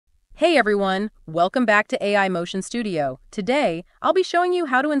Hey everyone, welcome back to AI Motion Studio. Today, I'll be showing you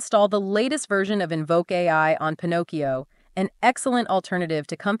how to install the latest version of Invoke AI on Pinokio, an excellent alternative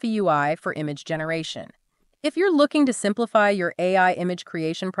to ComfyUI for image generation. If you're looking to simplify your AI image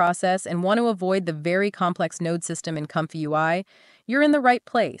creation process and want to avoid the very complex node system in ComfyUI, you're in the right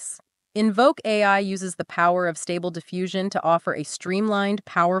place. Invoke AI uses the power of Stable Diffusion to offer a streamlined,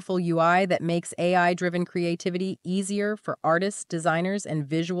 powerful UI that makes AI-driven creativity easier for artists, designers, and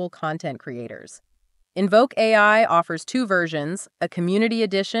visual content creators. Invoke AI offers two versions, a community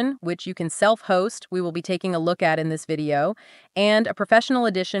edition, which you can self-host, we will be taking a look at in this video, and a professional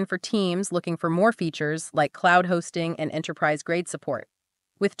edition for teams looking for more features like cloud hosting and enterprise-grade support.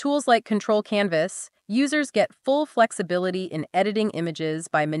 With tools like Control Canvas, users get full flexibility in editing images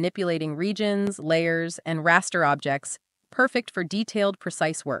by manipulating regions, layers, and raster objects, perfect for detailed,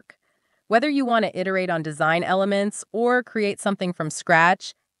 precise work. Whether you want to iterate on design elements or create something from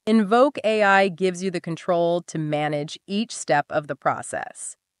scratch, Invoke AI gives you the control to manage each step of the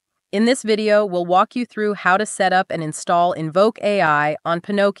process. In this video, we'll walk you through how to set up and install Invoke AI on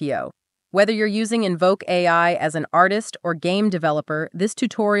Pinokio. Whether you're using Invoke AI as an artist or game developer, this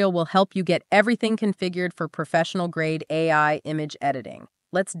tutorial will help you get everything configured for professional-grade AI image editing.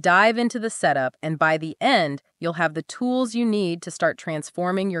 Let's dive into the setup, and by the end, you'll have the tools you need to start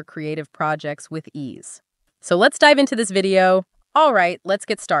transforming your creative projects with ease. So let's dive into this video. All right, let's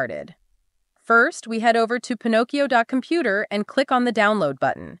get started. First, we head over to pinokio.computer and click on the download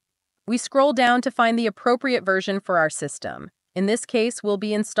button. We scroll down to find the appropriate version for our system. In this case, we'll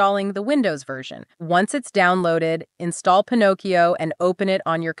be installing the Windows version. Once it's downloaded, install Pinokio and open it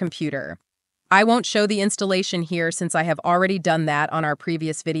on your computer. I won't show the installation here since I have already done that on our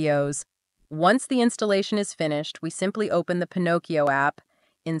previous videos. Once the installation is finished, we simply open the Pinokio app.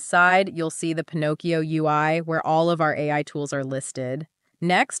 Inside, you'll see the Pinokio UI where all of our AI tools are listed.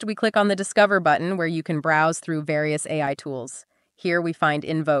 Next, we click on the Discover button where you can browse through various AI tools. Here we find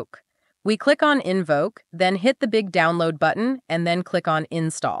Invoke. We click on Invoke, then hit the big download button, and then click on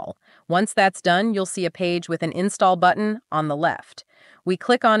Install. Once that's done, you'll see a page with an Install button on the left. We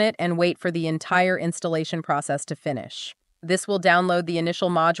click on it and wait for the entire installation process to finish. This will download the initial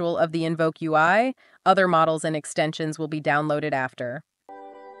module of the Invoke UI. Other models and extensions will be downloaded after.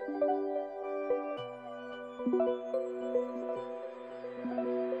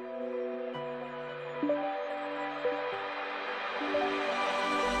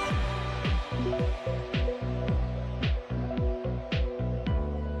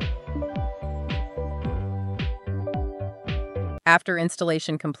 After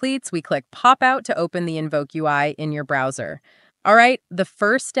installation completes, we click Pop Out to open the Invoke UI in your browser. All right, the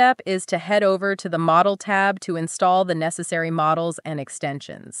first step is to head over to the Model tab to install the necessary models and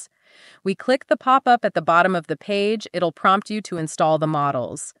extensions. We click the pop-up at the bottom of the page. It'll prompt you to install the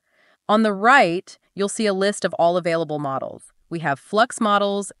models. On the right, you'll see a list of all available models. We have Flux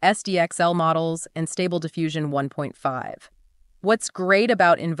models, SDXL models, and Stable Diffusion 1.5. What's great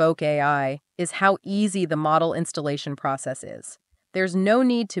about Invoke AI is how easy the model installation process is. There's no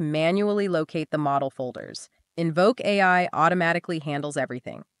need to manually locate the model folders. Invoke AI automatically handles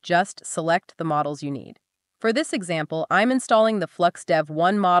everything. Just select the models you need. For this example, I'm installing the Flux Dev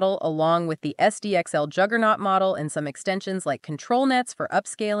 1 model along with the SDXL Juggernaut model and some extensions like ControlNets for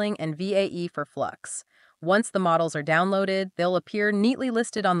upscaling and VAE for Flux. Once the models are downloaded, they'll appear neatly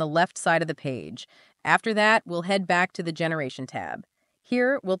listed on the left side of the page. After that, we'll head back to the Generation tab.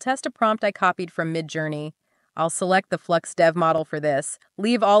 Here, we'll test a prompt I copied from Midjourney. I'll select the Flux Dev model for this,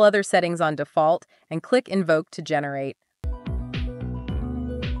 leave all other settings on default, and click Invoke to generate.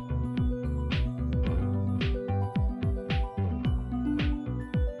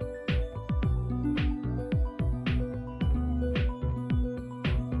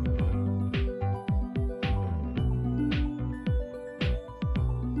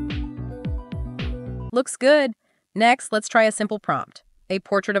 Looks good. Next, let's try a simple prompt, a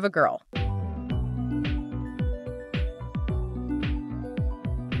portrait of a girl.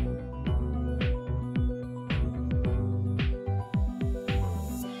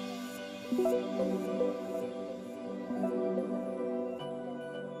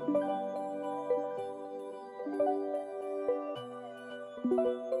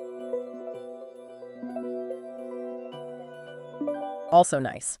 Also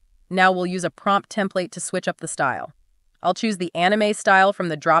nice. Now we'll use a prompt template to switch up the style. I'll choose the anime style from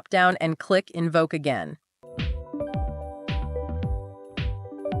the drop-down and click Invoke again.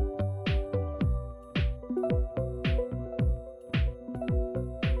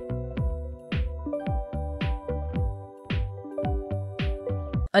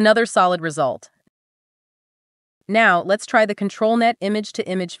 Another solid result. Now, let's try the ControlNet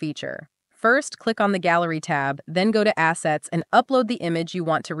Image-to-Image feature. First, click on the Gallery tab, then go to Assets and upload the image you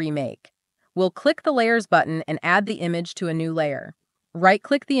want to remake. We'll click the Layers button and add the image to a new layer.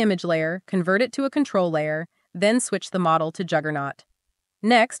 Right-click the image layer, convert it to a control layer, then switch the model to Juggernaut.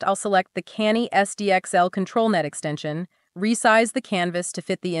 Next, I'll select the Canny SDXL ControlNet extension, resize the canvas to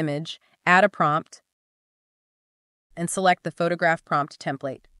fit the image, add a prompt, and select the photograph prompt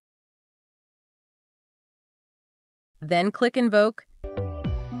template. Then click Invoke.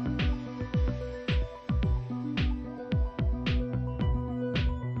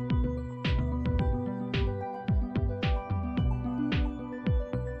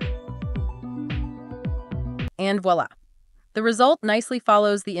 And voila! The result nicely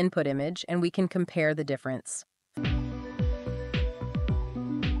follows the input image, and we can compare the difference.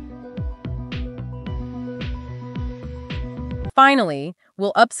 Finally,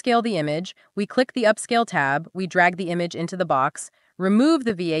 we'll upscale the image. We click the Upscale tab, we drag the image into the box, remove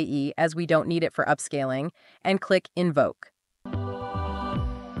the VAE as we don't need it for upscaling, and click Invoke.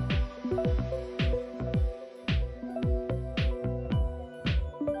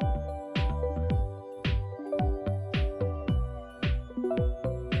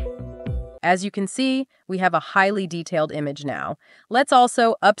 As you can see, we have a highly detailed image now. Let's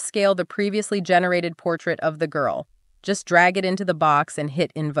also upscale the previously generated portrait of the girl. Just drag it into the box and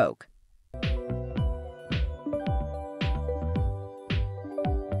hit Invoke.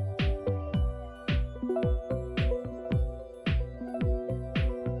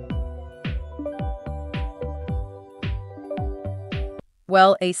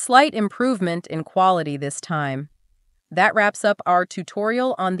 Well, a slight improvement in quality this time. That wraps up our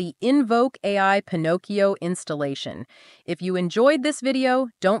tutorial on the Invoke AI Pinokio installation. If you enjoyed this video,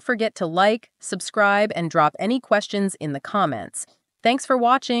 don't forget to like, subscribe, and drop any questions in the comments. Thanks for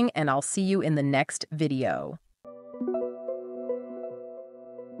watching, and I'll see you in the next video.